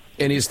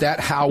 And is that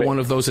how one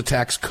of those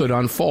attacks could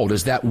unfold?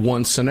 Is that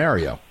one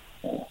scenario?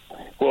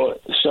 Well,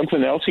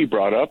 something else he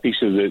brought up, he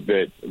said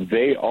that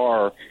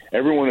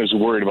everyone is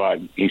worried about,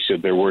 he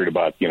said they're worried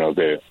about,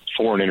 the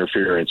foreign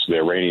interference, the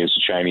Iranians,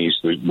 the Chinese,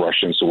 the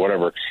Russians, or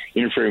whatever,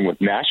 interfering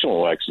with national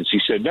elections. He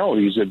said, no,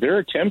 he said they're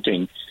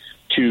attempting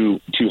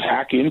to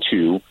hack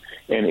into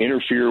and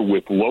interfere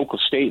with local,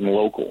 state and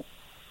local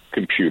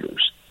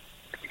computers,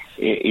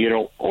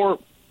 or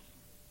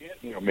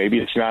maybe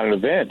it's not an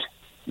event.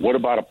 What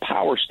about a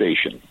power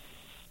station?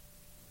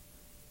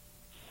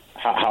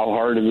 How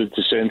hard is it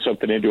to send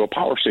something into a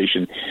power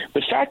station?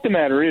 The fact of the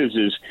matter is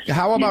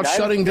how about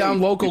shutting down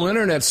local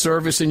internet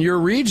service in your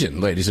region,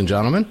 ladies and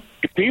gentlemen?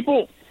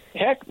 People,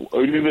 heck,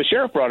 the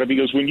sheriff brought up, he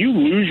goes, when you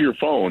lose your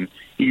phone,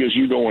 he goes,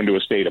 you go into a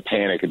state of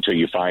panic until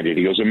you find it.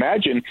 He goes,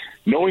 imagine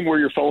knowing where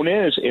your phone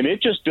is, and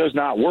it just does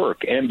not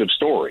work. End of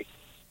story.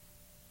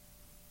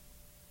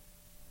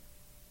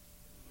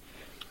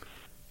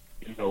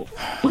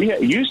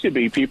 It used to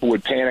be people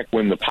would panic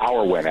when the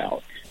power went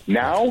out.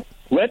 Now,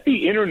 let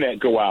the internet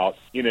go out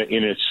in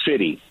a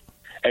city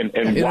and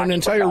in an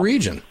entire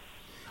region.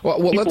 Well,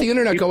 let the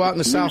internet go out in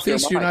the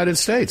southeast United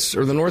States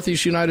or the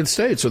northeast United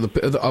States, or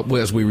the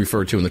as we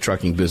refer to in the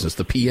trucking business,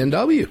 the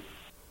PNW,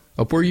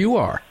 up where you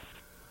are.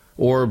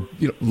 Or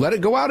let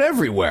it go out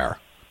everywhere.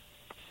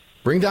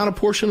 Bring down a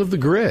portion of the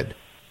grid.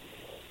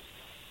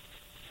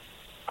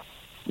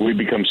 We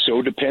become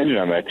so dependent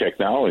on that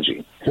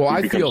technology. Well,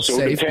 I feel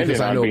safe because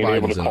I know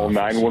Biden's in office.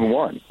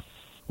 911.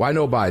 Well, I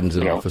know Biden's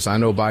in office. I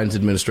know Biden's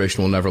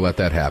administration will never let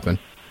that happen.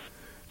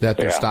 That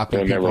they're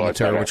stopping people in the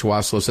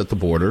Terror-Chihuahuas at the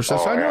borders.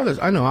 I know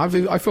that. I know.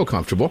 I feel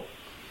comfortable.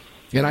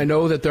 And I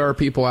know that there are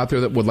people out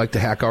there that would like to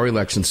hack our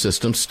election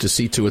systems to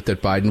see to it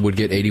that Biden would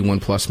get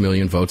 81+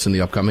 million votes in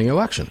the upcoming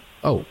election.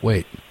 Oh,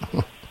 wait.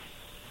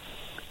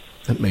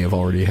 That may have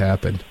already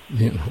happened.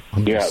 They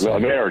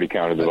already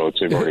counted the votes.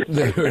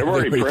 They've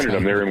already printed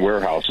them. They're in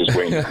warehouses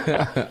waiting.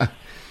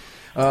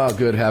 Oh,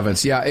 good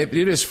heavens. Yeah, it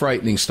is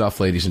frightening stuff,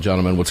 ladies and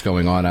gentlemen, what's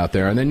going on out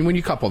there. And then when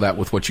you couple that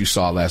with what you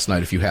saw last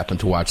night, if you happened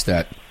to watch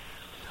that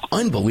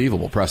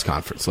unbelievable press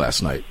conference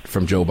last night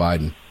from Joe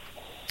Biden,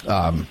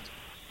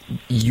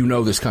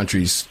 this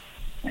country's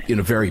in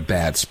a very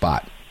bad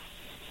spot.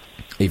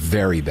 A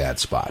very bad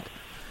spot.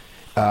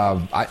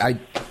 There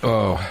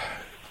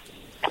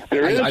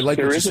is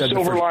a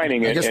silver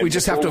lining. I guess we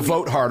just have to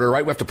vote harder,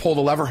 right? We have to pull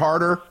the lever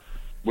harder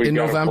in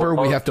November.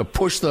 We have to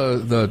push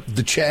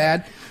the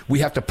Chad. We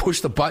have to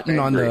push the button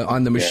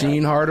on the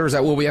machine harder. Is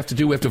that what we have to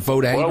do? We have to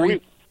vote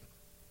angry?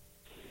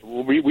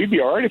 Well, we'd be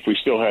all right if we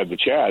still had the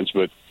Chads,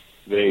 but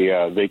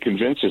they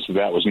convinced us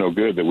that was no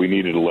good, that we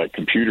needed to let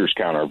computers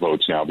count our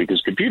votes now,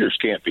 because computers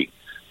can't be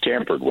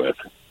tampered with.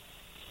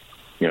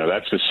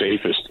 That's the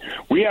safest.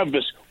 We have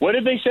this. What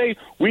did they say?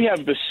 We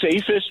have the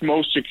safest,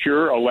 most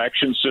secure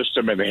election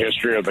system in the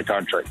history of the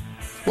country.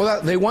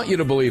 Well, they want you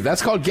to believe.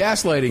 That's called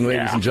gaslighting,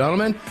 ladies and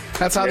gentlemen.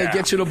 That's how they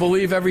get you to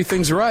believe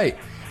everything's right.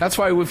 That's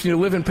why if you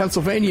live in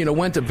Pennsylvania and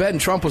went to bed and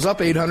Trump was up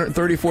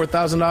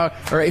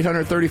 $834,000 or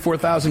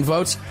 834,000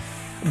 votes,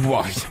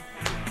 well,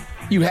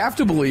 you have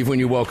to believe when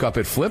you woke up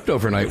it flipped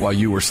overnight while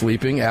you were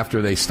sleeping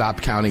after they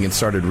stopped counting and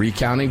started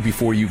recounting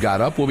before you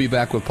got up. We'll be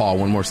back with Paul.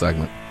 One more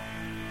segment.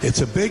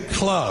 It's a big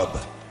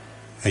club,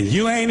 and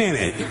you ain't in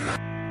it.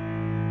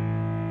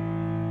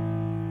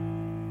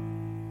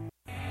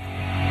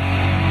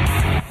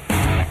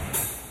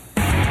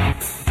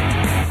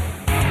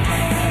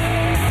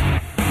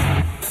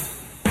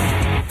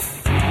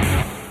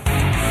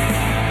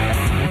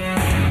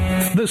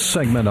 This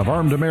segment of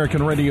Armed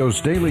American Radio's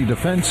Daily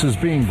Defense is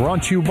being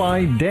brought to you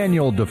by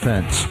Daniel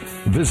Defense.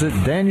 Visit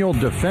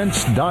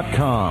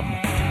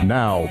DanielDefense.com.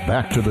 Now,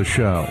 back to the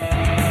show.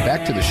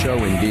 Back to the show,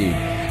 indeed.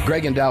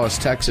 Greg in Dallas,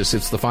 Texas.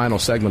 It's the final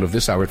segment of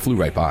this hour. It flew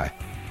right by.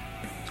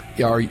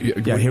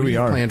 Here we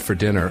are. Planned for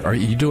dinner. Are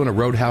you doing a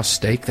Roadhouse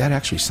steak? That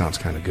actually sounds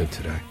kind of good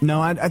today.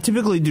 No, I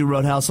typically do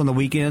Roadhouse on the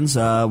weekends,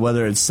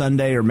 whether it's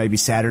Sunday or maybe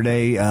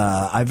Saturday.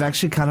 I've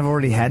actually kind of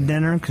already had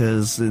dinner,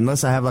 because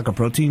unless I have like a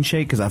protein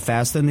shake, because I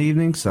fast in the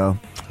evening. So,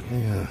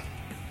 yeah,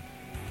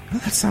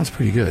 well, that sounds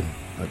pretty good.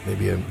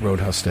 Maybe a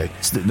Roadhouse steak.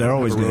 They're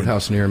always good.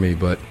 Roadhouse near me,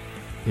 but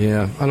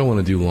yeah, I don't want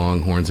to do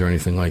Longhorns or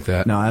anything like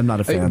that. No, I'm not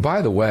a fan. Hey,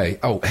 by the way,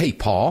 hey,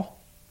 Paul.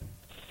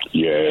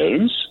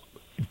 Yes.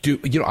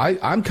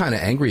 I'm kind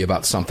of angry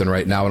about something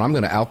right now, and I'm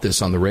going to out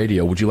this on the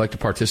radio. Would you like to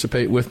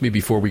participate with me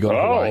before we go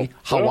to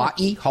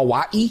Hawaii?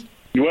 Hawaii?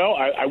 Well,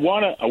 I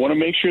want to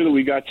make sure that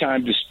we got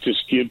time to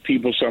give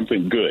people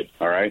something good.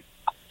 All right.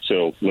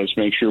 So let's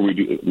make sure we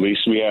do. At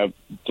least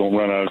don't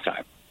run out of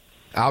time.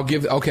 I'll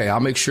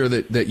make sure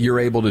that you're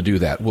able to do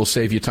that. We'll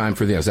save you time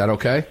for that. Is that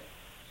okay?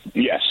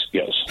 Yes.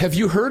 Have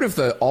you heard of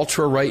the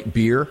ultra-right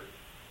beer,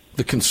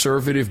 the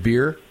conservative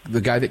beer,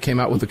 the guy that came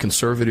out with the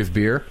conservative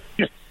beer?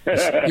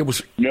 It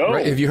was no.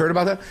 Right? Have you heard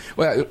about that?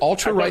 Well,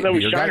 ultra-right beer. I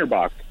thought that was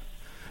Shinerbach.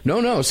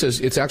 No. It says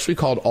it's actually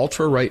called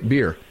ultra-right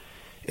beer.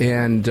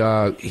 And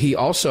he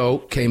also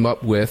came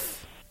up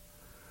with,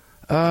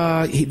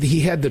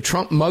 he had the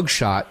Trump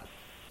mugshot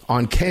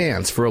on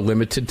cans for a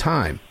limited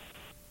time.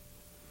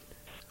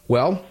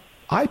 Well,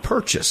 I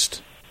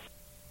purchased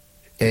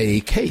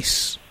a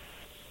case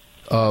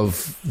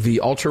of the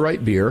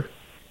ultra-right beer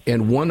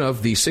and one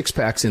of the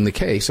six-packs in the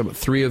case,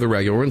 3 of the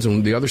regular ones,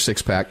 and the other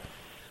six-pack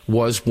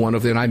was one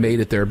of them. I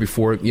made it there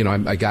before,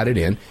 I got it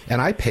in,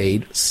 and I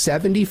paid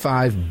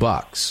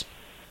 $75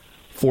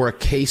 for a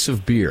case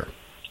of beer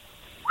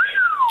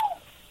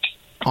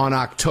on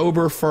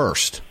October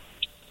 1st,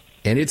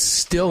 and it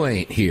still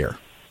ain't here.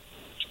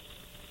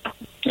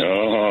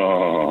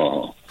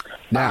 Oh.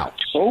 Now,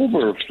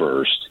 October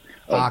 1st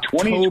of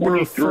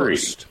 2023.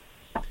 1st.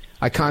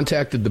 I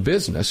contacted the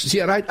business. See,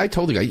 and I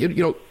told the guy,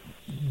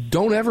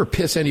 don't ever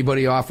piss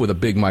anybody off with a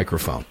big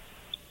microphone.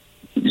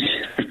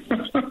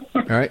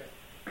 All right?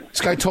 This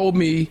guy told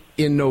me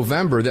in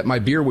November that my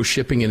beer was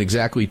shipping in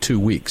exactly 2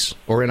 weeks,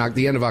 or in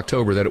the end of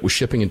October that it was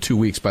shipping in 2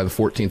 weeks by the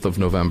 14th of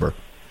November.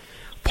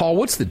 Paul,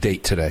 what's the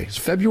date today? Is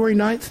it February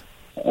 9th?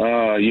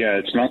 Yeah,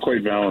 it's not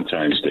quite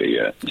Valentine's Day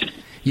yet.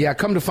 Yeah,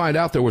 come to find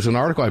out, there was an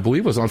article, I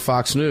believe it was on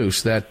Fox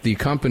News, that the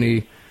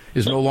company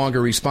is no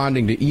longer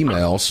responding to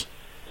emails,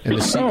 and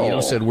the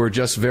CEO said, we're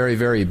just very,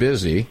 very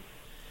busy.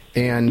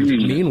 And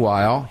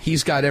meanwhile,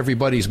 he's got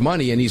everybody's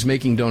money, and he's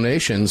making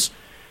donations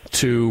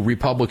to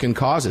Republican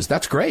causes.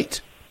 That's great.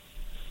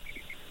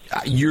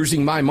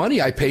 Using my money,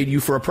 I paid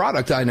you for a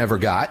product I never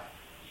got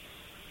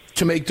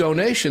to make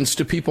donations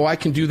to people. I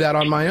can do that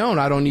on my own.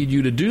 I don't need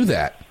you to do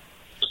that.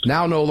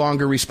 Now no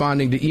longer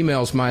responding to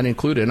emails, mine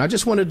included. And I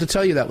just wanted to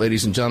tell you that,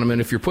 ladies and gentlemen,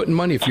 if you're putting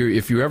money,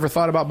 if you ever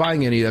thought about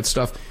buying any of that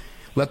stuff,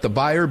 let the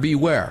buyer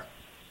beware.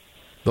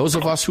 Those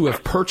of us who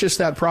have purchased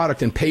that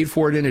product and paid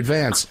for it in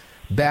advance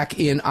back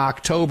in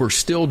October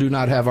still do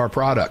not have our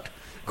product.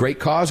 Great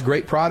cause,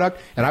 great product,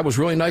 and I was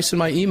really nice in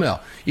my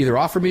email. Either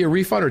offer me a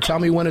refund or tell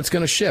me when it's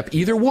going to ship.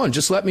 Either one,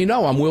 just let me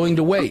know. I'm willing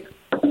to wait.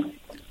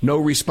 No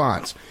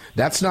response.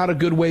 That's not a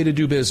good way to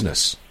do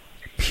business,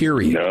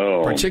 period.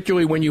 No.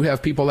 Particularly when you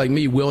have people like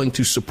me willing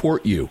to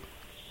support you.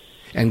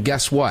 And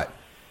guess what?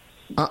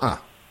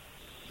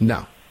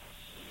 No.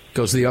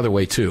 Goes the other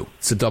way, too.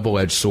 It's a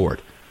double-edged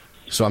sword.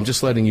 So I'm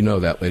just letting you know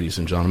that, ladies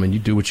and gentlemen. You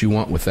do what you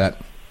want with that.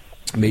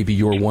 Maybe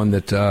you're one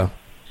that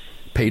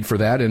paid for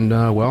that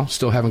and,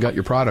 still haven't got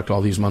your product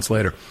all these months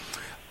later.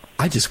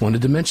 I just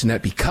wanted to mention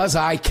that because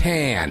I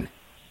can.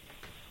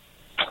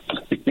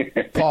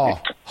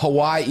 Paul,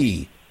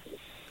 Hawaii.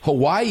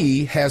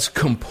 Hawaii has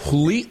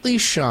completely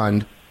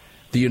shunned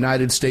the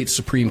United States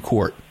Supreme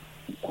Court.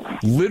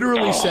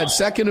 Literally said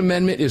Second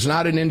Amendment is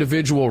not an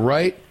individual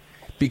right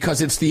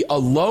because it's the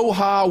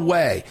aloha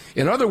way.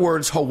 In other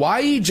words,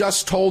 Hawaii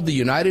just told the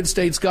United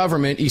States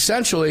government,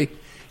 essentially,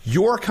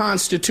 Your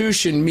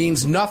Constitution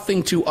means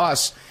nothing to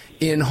us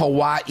in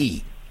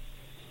Hawaii.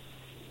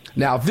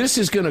 Now, this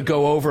is going to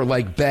go over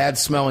like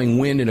bad-smelling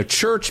wind in a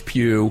church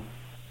pew,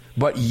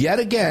 but yet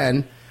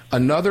again,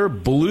 another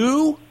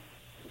blue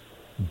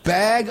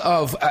bag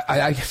of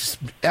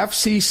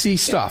FCC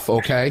stuff,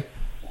 okay?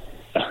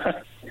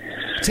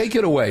 Take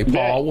it away,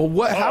 Paul.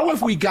 Well, how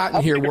have we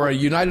gotten here where a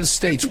United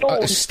States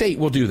state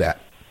will do that?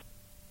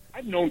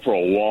 I've known for a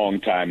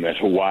long time that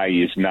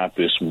Hawaii is not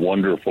this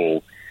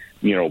wonderful,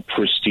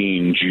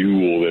 pristine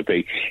jewel that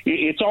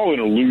it's all an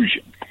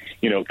illusion,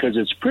 because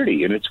it's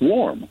pretty and it's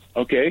warm,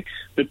 okay?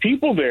 The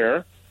people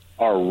there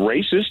are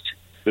racist.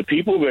 The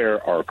people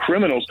there are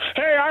criminals.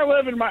 Hey, I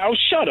live in oh,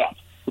 shut up,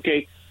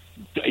 okay?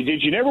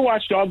 Did you never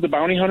watch Dog the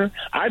Bounty Hunter?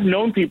 I've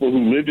known people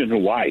who lived in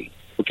Hawaii,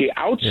 okay?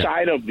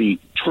 Outside of the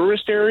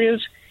tourist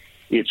areas,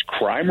 it's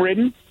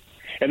crime-ridden.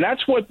 And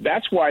that's why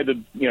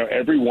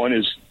everyone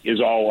is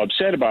all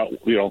upset about,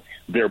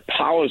 their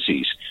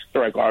policies.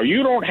 They're like, oh,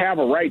 you don't have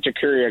a right to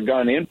carry a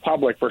gun in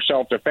public for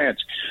self-defense.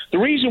 The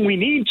reason we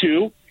need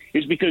to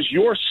is because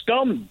your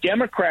scum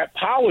Democrat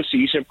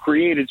policies have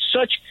created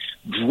such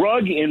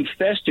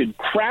drug-infested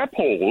crap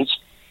holes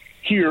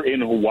here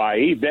in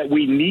Hawaii that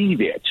we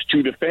need it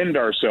to defend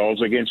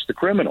ourselves against the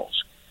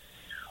criminals.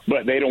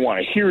 But they don't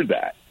want to hear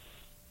that.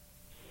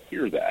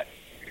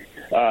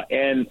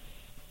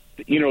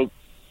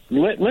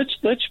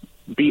 Let's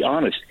be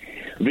honest.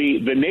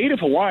 The native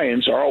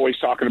Hawaiians are always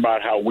talking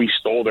about how we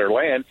stole their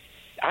land.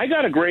 I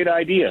got a great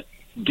idea.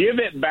 Give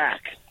it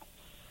back.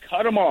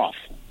 Cut them off.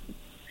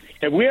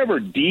 Have we ever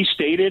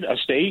destated a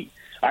state?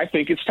 I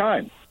think it's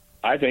time.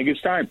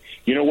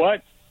 You know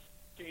what?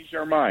 Changed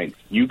our mind.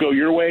 You go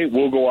your way,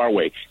 we'll go our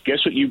way.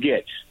 Guess what you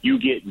get? You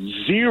get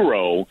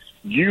zero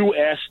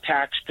U.S.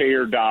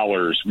 taxpayer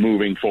dollars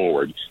moving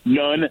forward.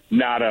 None,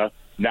 nada,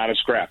 not a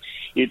scrap.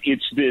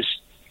 It's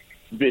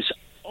this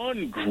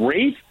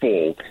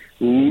ungrateful,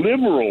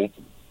 liberal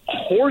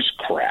horse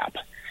crap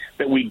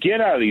that we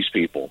get out of these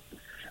people.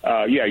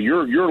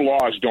 Your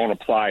laws don't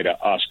apply to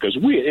us because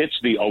it's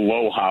the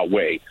Aloha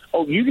way.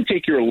 Oh, you can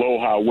take your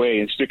Aloha way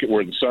and stick it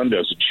where the sun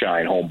doesn't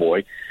shine,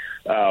 homeboy.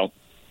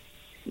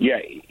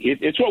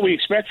 It's what we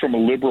expect from a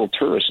liberal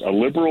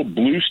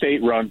blue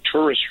state-run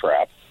tourist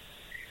trap.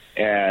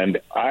 And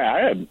I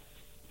have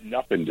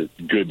nothing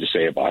good to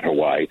say about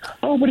Hawaii.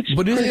 Oh,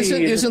 but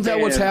isn't that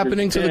what's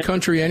happening to the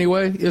country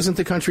anyway? Isn't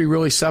the country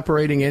really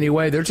separating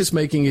anyway? They're just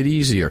making it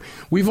easier.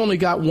 We've only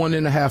got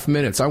 1.5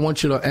 minutes. I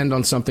want you to end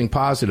on something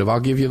positive. I'll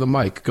give you the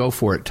mic. Go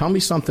for it. Tell me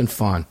something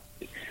fun.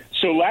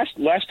 So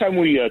last time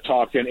we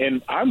talked,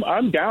 and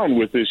I'm down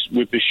with this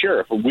with the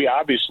sheriff. We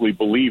obviously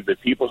believe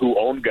that people who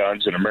own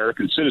guns and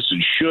American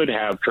citizens should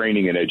have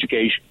training and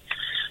education.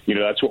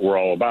 That's what we're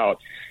all about.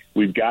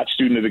 We've got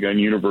Student of the Gun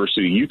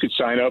University. You could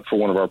sign up for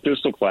one of our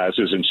pistol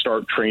classes and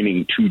start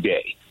training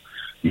today.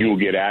 You'll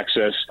get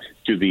access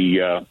to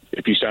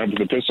if you sign up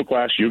for the pistol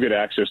class, you'll get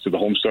access to the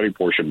home study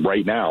portion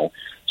right now,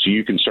 so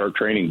you can start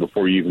training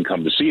before you even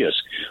come to see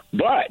us.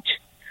 But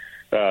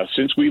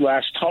since we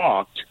last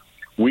talked,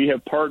 we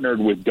have partnered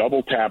with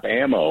Double Tap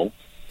Ammo.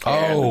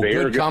 Oh,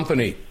 good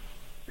company.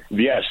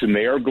 Yes, and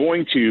they are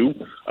going to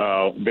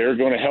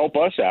help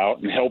us out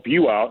and help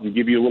you out and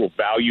give you a little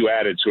value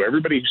added. So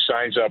everybody who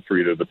signs up for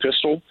either the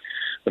pistol,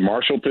 the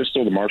Marshall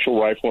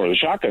rifle, or the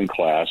shotgun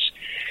class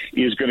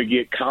is going to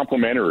get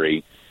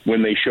complimentary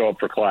when they show up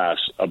for class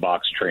a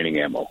box of training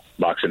ammo,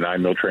 box of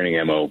 9mm training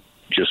ammo,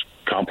 just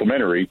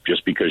complimentary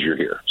just because you're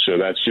here. So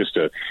that's just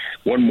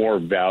one more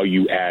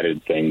value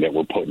added thing that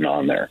we're putting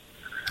on there.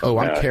 Oh,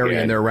 I'm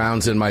carrying their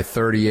rounds in my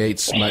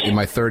 38s, in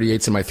my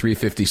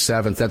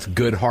 357s. That's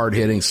good,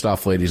 hard-hitting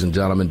stuff, ladies and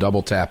gentlemen.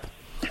 Double Tap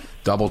is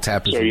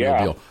the real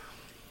deal.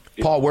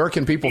 Paul, where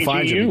can people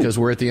find you? Because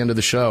we're at the end of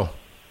the show.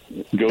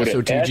 Go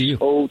to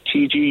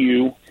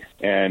SOTGU,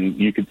 and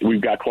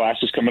we've got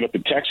classes coming up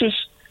in Texas.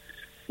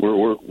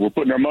 We're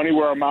putting our money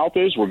where our mouth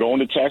is. We're going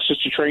to Texas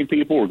to train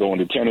people. We're going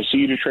to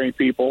Tennessee to train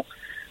people.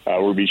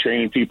 We'll be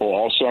training people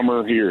all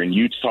summer here in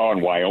Utah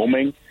and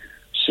Wyoming.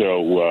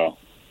 So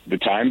the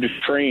time to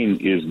train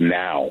is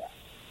now.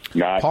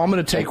 Paul, I'm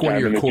going to take one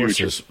of your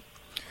courses.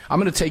 I'm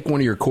going to take one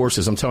of your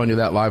courses. I'm telling you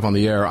that live on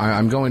the air.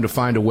 I'm going to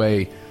find a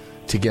way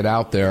to get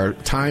out there.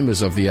 Time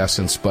is of the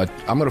essence, but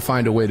I'm going to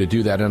find a way to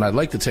do that. And I'd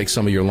like to take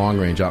some of your long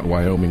range out in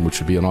Wyoming, which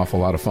would be an awful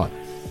lot of fun.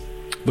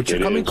 But you're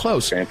coming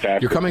close.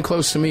 Fantastic. You're coming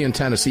close to me in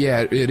Tennessee.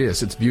 Yeah, it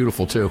is. It's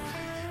beautiful, too.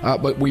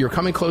 But you're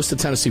coming close to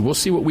Tennessee. We'll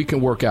see what we can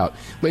work out.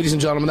 Ladies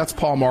and gentlemen, that's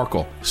Paul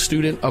Markel,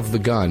 Student of the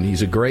Gun.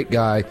 He's a great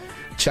guy.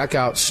 Check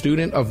out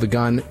Student of the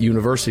Gun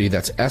University.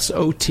 That's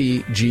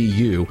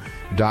SOTGU.com.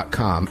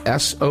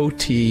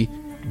 SOTGU.com.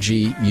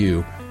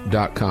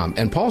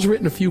 And Paul's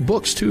written a few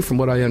books, too, from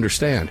what I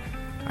understand.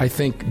 I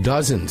think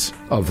dozens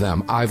of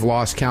them. I've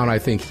lost count. I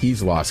think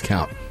he's lost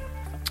count.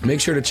 Make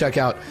sure to check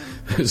out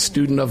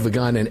Student of the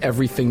Gun and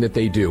everything that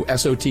they do.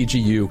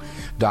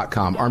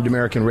 SOTGU.com. Armed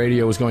American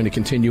Radio is going to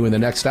continue in the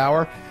next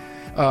hour.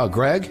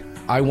 Greg,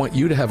 I want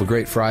you to have a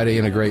great Friday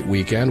and a great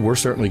weekend. We're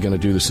certainly going to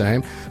do the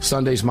same.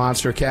 Sunday's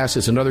Monster Cast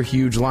is another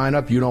huge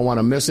lineup. You don't want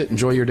to miss it.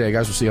 Enjoy your day,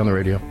 guys. We'll see you on the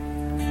radio.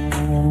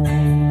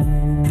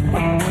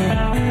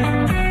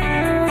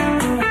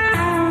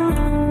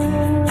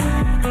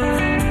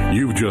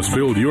 You've just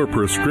filled your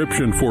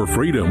prescription for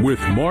freedom with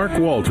Mark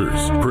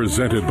Walters,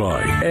 presented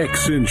by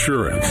X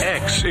Insurance.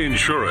 X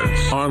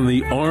Insurance on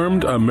the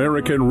Armed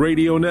American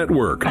Radio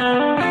Network.